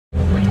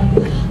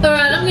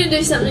I'm going to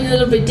do something a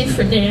little bit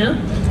different now,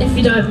 if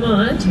you don't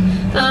mind.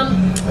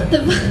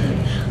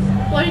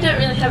 Well, you don't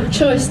really have a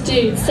choice, do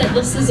you? Set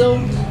list is all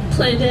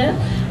planned out.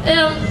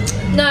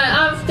 No,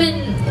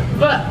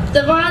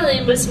 the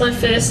violin was my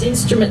first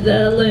instrument that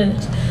I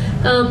learned,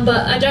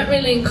 but I don't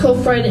really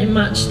incorporate it in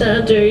much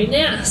that I do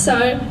now, so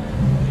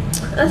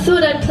I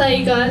thought I'd play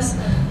you guys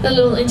a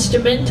little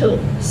instrumental.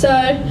 So,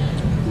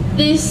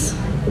 this...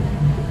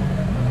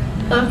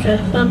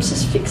 Okay, Mum's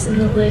just fixing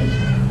the lead.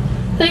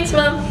 Thanks,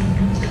 Mum.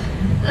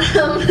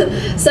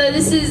 So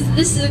this is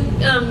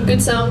a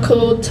good song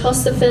called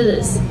Toss the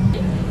Feathers.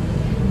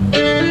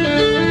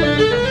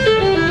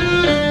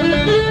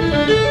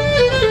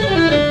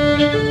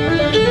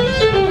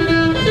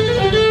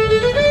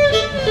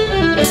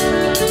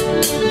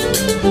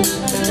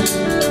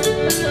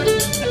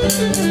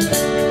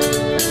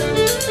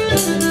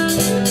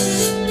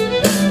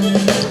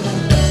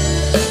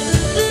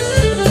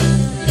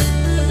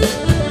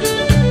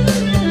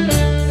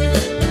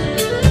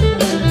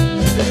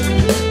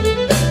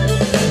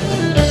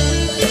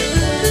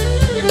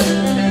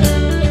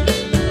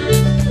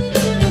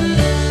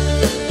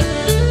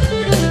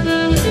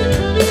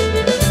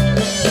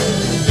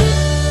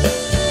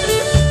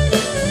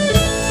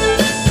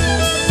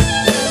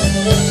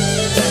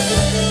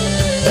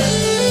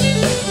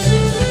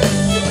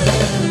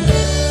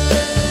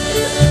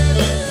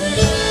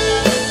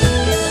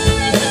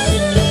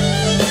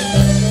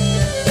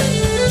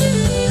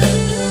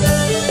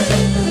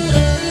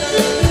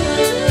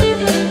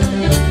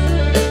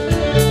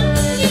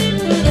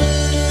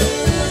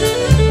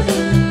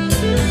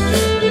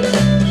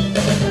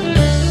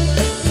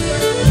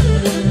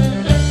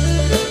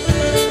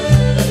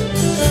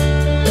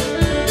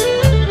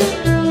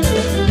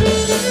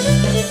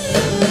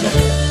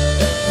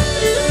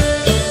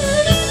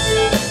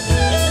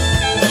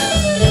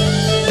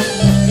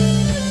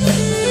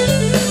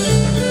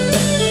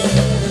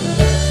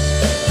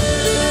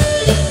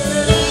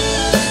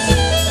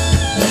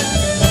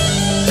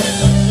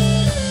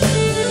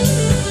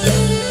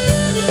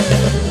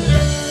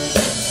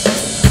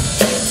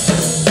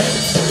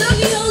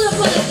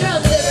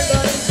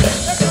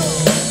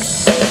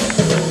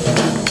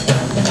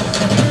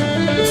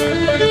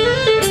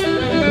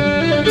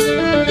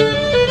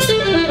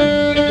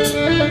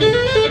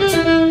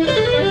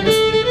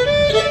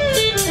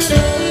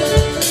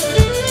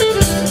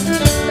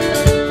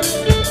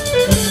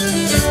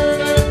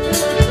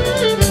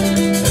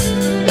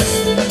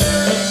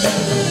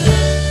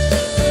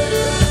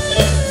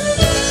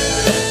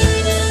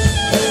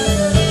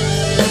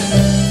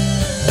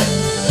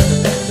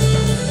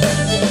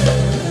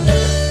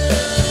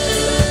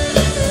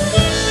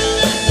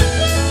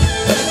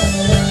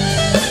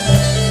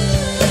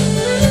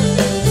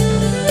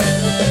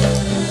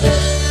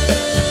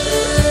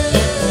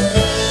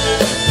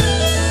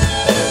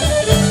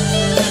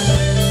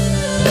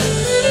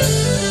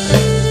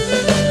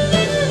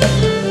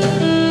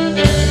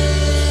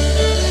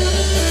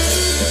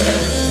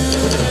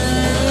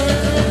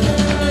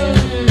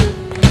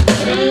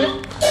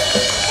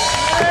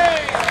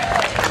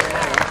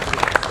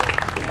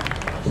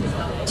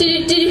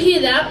 Did you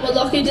hear that, what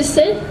Lockie just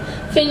said?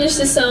 Finish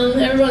the song,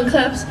 everyone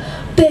claps.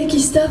 Becc, you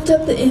stuffed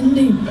up the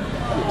ending.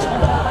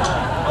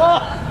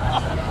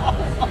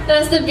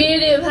 That's the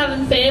beauty of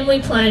having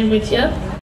family playing with you.